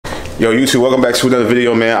Yo, YouTube, welcome back to another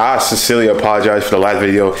video, man. I sincerely apologize for the last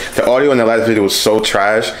video. The audio in the last video was so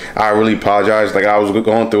trash. I really apologize. Like, I was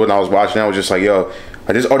going through it and I was watching it. I was just like, yo,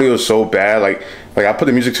 like, this audio is so bad. Like I put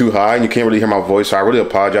the music too high and you can't really hear my voice. So I really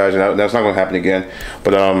apologize, and that's not going to happen again.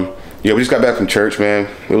 But, yeah, we just got back from church, man.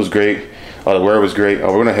 It was great. The word was great. We're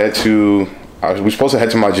going to head to... we're supposed to head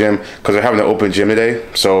to my gym because they're having an open gym today.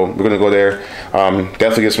 So we're going to go there.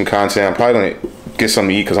 Definitely get some content. I'm probably going to get something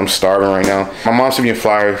to eat because I'm starving right now. My mom sent me a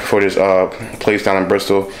flyer for this place down in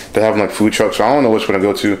Bristol. They're having like food trucks, so I don't know which one to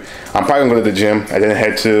go to. I'm probably gonna go to the gym and then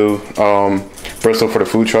head to Bristol for the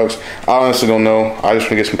food trucks. I honestly don't know. I just want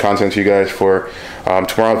to get some content to you guys for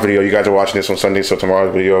tomorrow's video. You guys are watching this on Sunday, so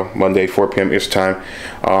tomorrow's video, Monday, 4 p.m. Eastern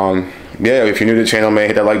time. Yeah, if you're new to the channel, man,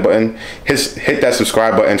 hit that like button, hit that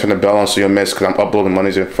subscribe button, turn the bell on so you'll miss, because I'm uploading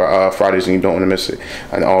Mondays and Fridays and you don't want to miss it.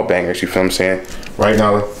 And all bangers, you feel what I'm saying? Right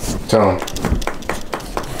now, tell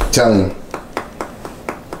him.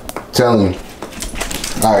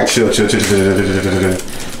 All right, chill. See,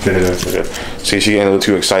 she getting a little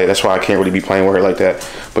too excited. That's why I can't really be playing with her like that.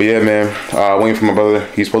 But yeah, man, waiting for my brother.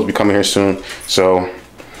 He's supposed to be coming here soon. So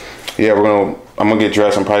yeah, I'm gonna get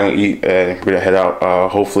dressed. I'm probably gonna eat and we're gonna head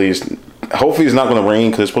out. Hopefully it's not gonna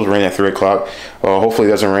rain because it's supposed to rain at 3 o'clock. Hopefully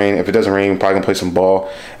it doesn't rain. If it doesn't rain, I'm probably gonna play some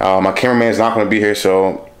ball. My cameraman's not gonna be here,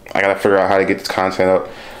 so I gotta figure out how to get this content up.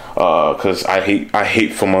 Cause I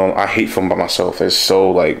hate filming by myself. It's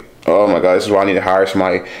so like, oh my god, this is why I need to hire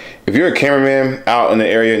somebody. If you're a cameraman out in the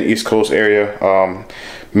area, in the East Coast area,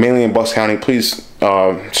 mainly in Bucks County, please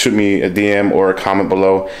shoot me a DM or a comment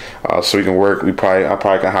below so we can work. I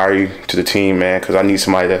probably can hire you to the team, man, because I need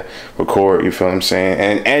somebody to record. You feel what I'm saying?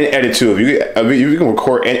 And edit too. If you can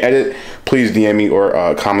record and edit, please DM me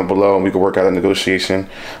or comment below, and we can work out a negotiation.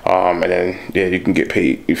 And then yeah, you can get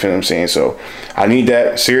paid. You feel what I'm saying? So I need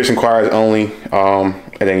that. Serious inquiries only. And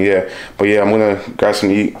then yeah, but yeah, I'm gonna grab some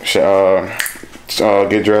to eat,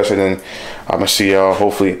 get dressed, and then I'm gonna see y'all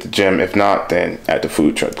hopefully at the gym. If not, then at the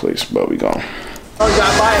food truck place. But we gone. Oh, you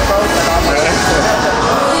gotta buy it, bro.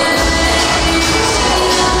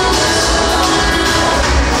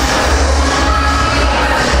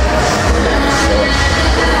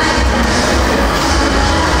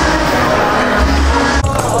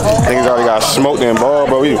 Niggas already got smoked in ball,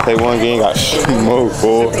 bro. We play one game, got smoked,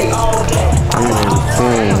 boy.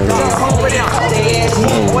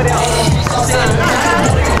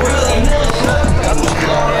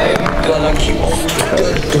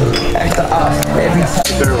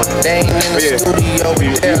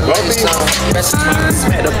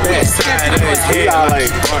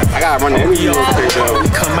 I gotta run the interview real quick,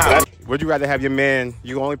 though. Would you rather have your man,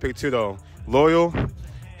 you can only pick two though, loyal,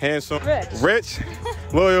 handsome, rich,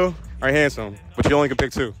 loyal, or handsome, but you only can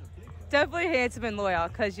pick two? Definitely handsome and loyal,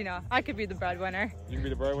 because, you know, I could be the breadwinner. You can be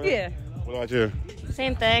the breadwinner? Yeah. What about you?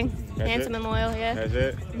 Same thing. That's handsome it? and loyal, yeah. That's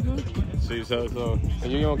it? Mm-hmm. See, so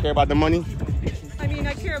and you don't care about the money? I mean,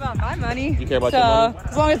 I care about my money. You care about your money? So,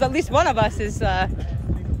 as long as at least one of us is,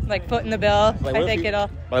 like, footing the bill, like, I think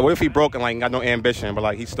it'll... Like, what if he broke and, like, got no ambition, but,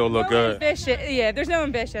 like, he still look good? Ambition, yeah, there's no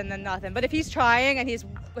ambition, then nothing. But if he's trying and his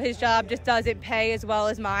job just doesn't pay as well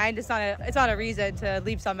as mine, it's not a reason to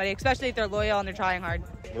leave somebody, especially if they're loyal and they're trying hard.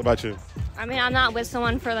 What about you? I mean, I'm not with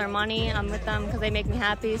someone for their money. I'm with them because they make me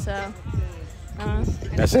happy, so...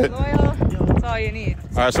 That's it? Loyal, that's all you need.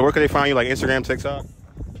 All right, so where can they find you, like Instagram, TikTok?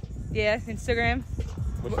 Yeah, Instagram.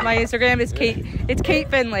 My Instagram is Kate. It's Kate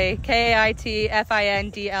Finlay,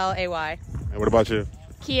 KAITFINDLAY. And what about you?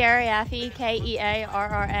 Kearrayaffe,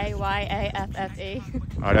 KEARRAYAFFE.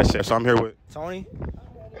 All right, that's it. So I'm here with Tony,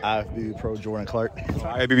 IFBB Pro Jordan Clark.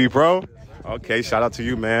 IFBB Pro? Okay, shout out to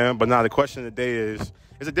you, man. But now the question of the day is,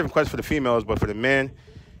 it's a different question for the females, but for the men,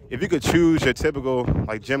 if you could choose your typical,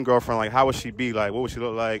 like, gym girlfriend, like, how would she be? Like, what would she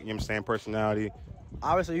look like? You know what I'm saying? Personality.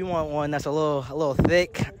 Obviously, you want one that's a little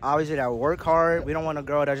thick. Obviously, that work hard. We don't want a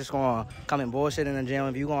girl that's just going to come and bullshit in the gym.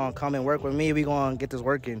 If you going to come and work with me, we going to get this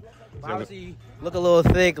working. Obviously, look a little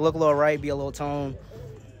thick, look a little right, be a little toned.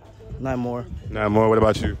 Not more. Not more. What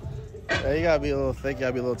about you? Yeah, you gotta be a little thick, you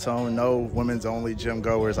gotta be a little toned. No women's only gym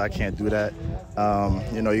goers. I can't do that.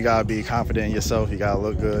 You know, you gotta be confident in yourself. You gotta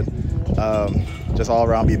look good. Just all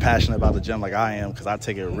around be passionate about the gym like I am, because I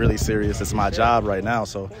take it really serious. It's my job right now.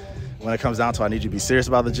 So when it comes down to it, I need you to be serious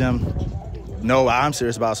about the gym. No, I'm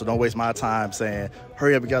serious about it, so don't waste my time saying,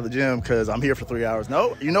 hurry up and get out of the gym because I'm here for 3 hours.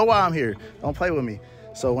 No, you know why I'm here. Don't play with me.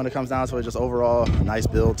 So when it comes down to it, just overall nice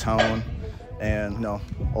build, tone, and, you know,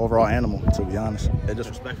 overall animal, to be honest. They're just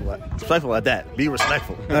respectful at that. Be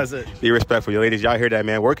respectful. That's it. Be respectful. You ladies, y'all hear that,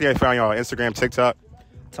 man. Where can they find y'all? Instagram, TikTok?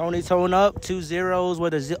 Tony Tone Up, 2 zeros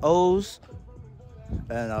with the O's.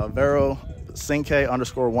 And Vero Cinque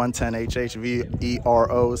 _110HH,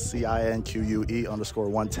 VEROCINQUE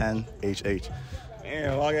 _110HH.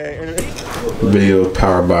 Video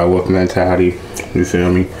powered by Wolf Mentality. You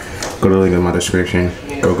feel me? Go to the link in my description.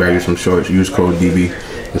 Go grab you some shorts. Use code DB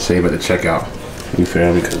and save at the checkout. You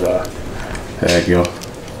feel me? Cause heck yo,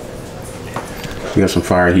 we got some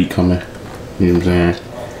fire heat coming. You know what I'm saying?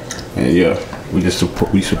 And yeah, we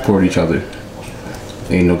support each other.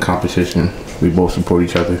 Ain't no competition. We both support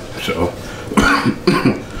each other. So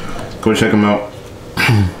go check them out.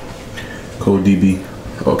 Code DB,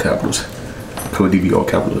 all capitals. Code DB, all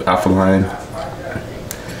capitals. Alpha Lion,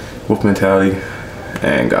 Wolf Mentality,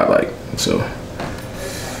 and Godlike. So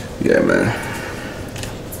yeah, man.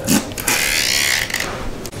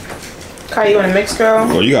 Kai, you want a mixed girl?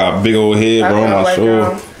 Oh, you got a big old head, bro. On my soul.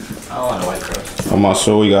 I don't want a white girl. On my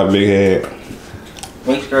soul, you got a big head.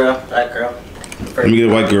 Mixed girl, black girl. Let me get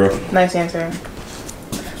a white girl. Nice answer.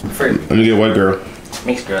 Let me get a white girl.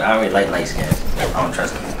 Mixed girl. I don't really like light skin. I don't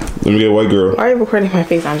trust them. Let me get a white girl. Why are you recording my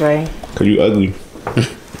face, Andre? Cause you ugly.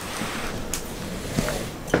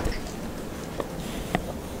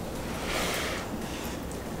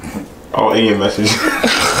 Oh, in your message.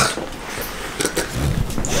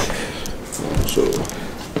 So.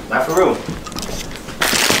 Not for real.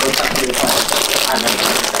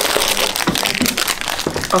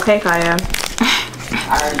 Okay, Kaya.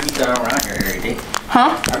 I be driving around here every day.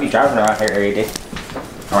 Huh? I be driving around here every day.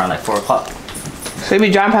 Around like 4 o'clock. So you be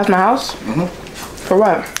driving past my house? Mm-hmm. For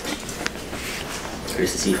what?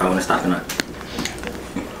 Just to see if I want to stop or not.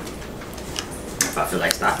 If I feel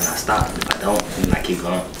like stopping, I stop. If I don't, then I keep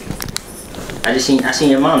going. I seen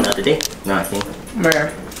your mom the other day. No, I think.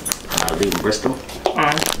 Where? I was leaving Bristol.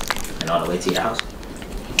 And all the way to your house.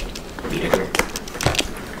 Be there.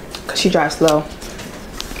 Cause she drives slow.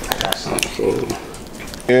 I got some.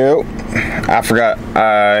 Yep. I forgot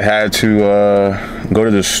I had to go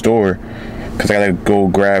to the store because I gotta go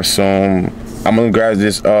grab some. I'm gonna grab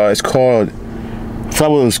this. It's called. I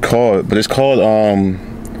forgot what it was called, but it's called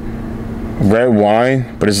red wine.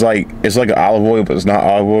 But it's like an olive oil, but it's not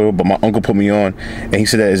olive oil. But my uncle put me on, and he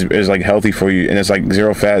said that it's like healthy for you, and it's like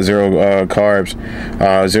 0 fat, 0 carbs,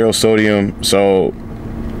 0 sodium. So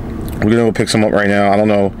we're gonna go pick some up right now. I don't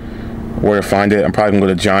know where to find it. I'm probably gonna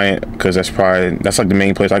go to Giant because that's like the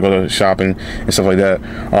main place I go to shopping and stuff like that.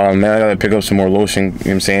 Man, I gotta pick up some more lotion, you know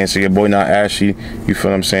what I'm saying, so your boy not ashy, you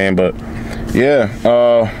feel what I'm saying. But yeah,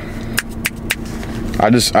 I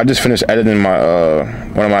just finished editing my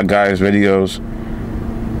one of my guys' videos.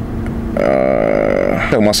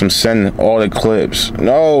 Talking about some send all the clips.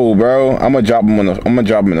 No, bro, I'm gonna drop them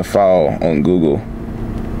in the file on Google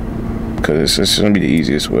because it's gonna be the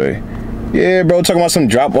easiest way. Yeah, bro, talking about some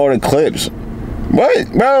drop all the clips.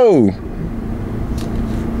 What, bro?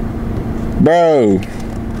 Bro,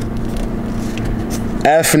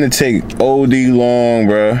 that's finna take OD long,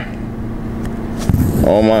 bro.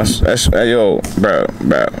 Oh my, yo, bro,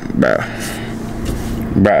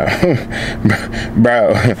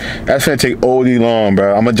 that's finna take OD long,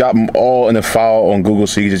 bro. I'm gonna drop them all in the file on Google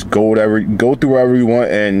so you can just go through wherever you want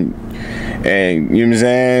and you know what I'm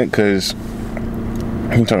saying? Cause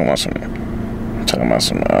I'm talking about some.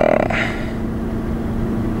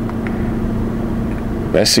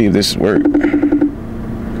 Let's see if this work. I'm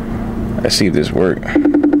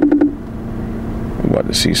about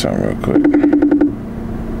to see something real quick.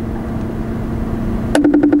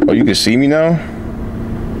 Oh, you can see me now?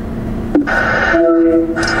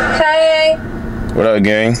 Hey, What up,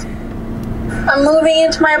 gang? I'm moving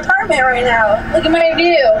into my apartment right now. Look at my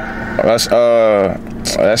view. Oh,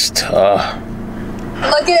 that's tough.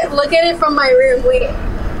 Look at it from my room. Wait,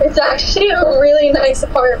 it's actually a really nice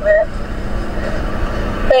apartment.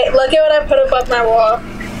 Wait, look at what I put above my wall,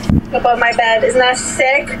 above my bed. Isn't that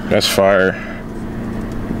sick? That's fire.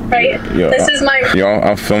 Right. Yo, This is my. Yo,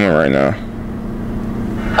 I'm filming right now.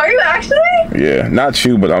 Are you actually? Yeah, not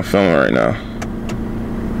you, but I'm filming right now.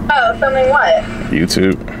 Oh, filming what?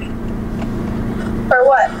 YouTube. For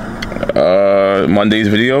what? Monday's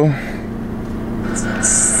video.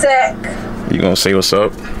 Sick. You gonna say what's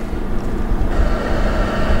up?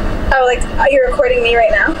 Oh, like, are you recording me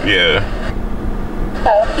right now? Yeah.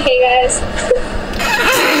 Oh, hey guys.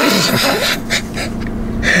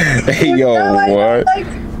 Hey, yo, what?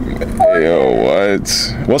 Yo, what?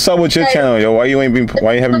 What's up with your channel, yo? Why you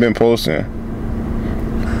haven't been posting?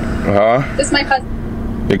 Huh? This is my cousin.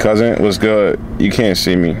 Your cousin? What's good? You can't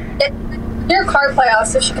see me. Your car playoff,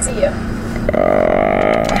 so she can see you.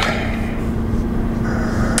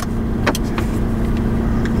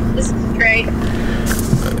 This is great.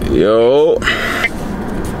 Yo.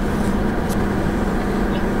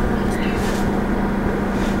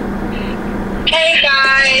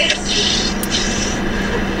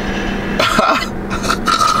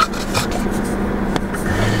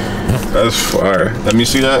 That's fire. Let me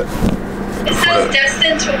see that. It says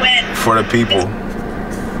destined to win. For the people.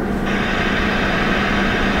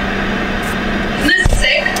 Isn't this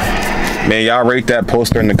sick? Man, y'all rate that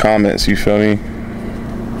poster in the comments, you feel me?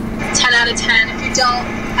 10 out of 10. If you don't,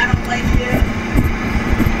 I don't like you.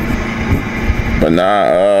 But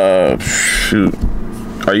nah, shoot.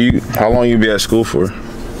 How long you be at school for?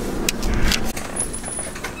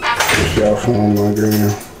 Y'all phone my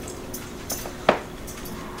girl.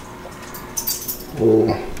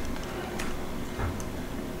 Oh.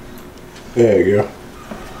 There you go.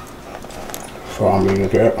 Follow me,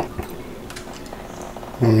 look at.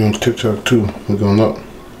 I'm on TikTok too. We're going up.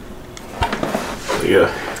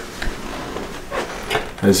 Yeah.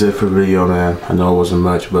 That's it for the video, man. I know it wasn't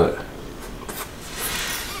much, but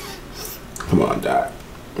come on, Dad.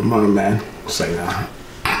 Come on, man. Say nah.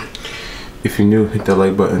 If you're new, hit that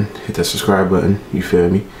like button, hit that subscribe button, you feel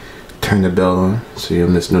me? Turn the bell on so you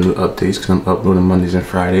don't miss no new updates, because I'm uploading Mondays and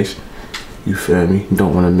Fridays. You feel me? You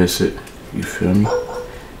don't want to miss it. You feel me?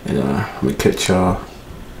 And I'm gonna catch y'all.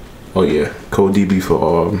 Oh yeah, Code DB for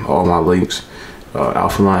all my links.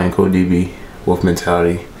 Alpha Lion, Code DB, Wolf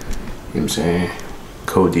Mentality. You know what I'm saying?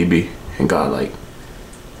 Code DB and Godlike.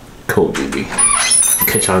 Code DB.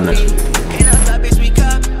 Catch y'all next week.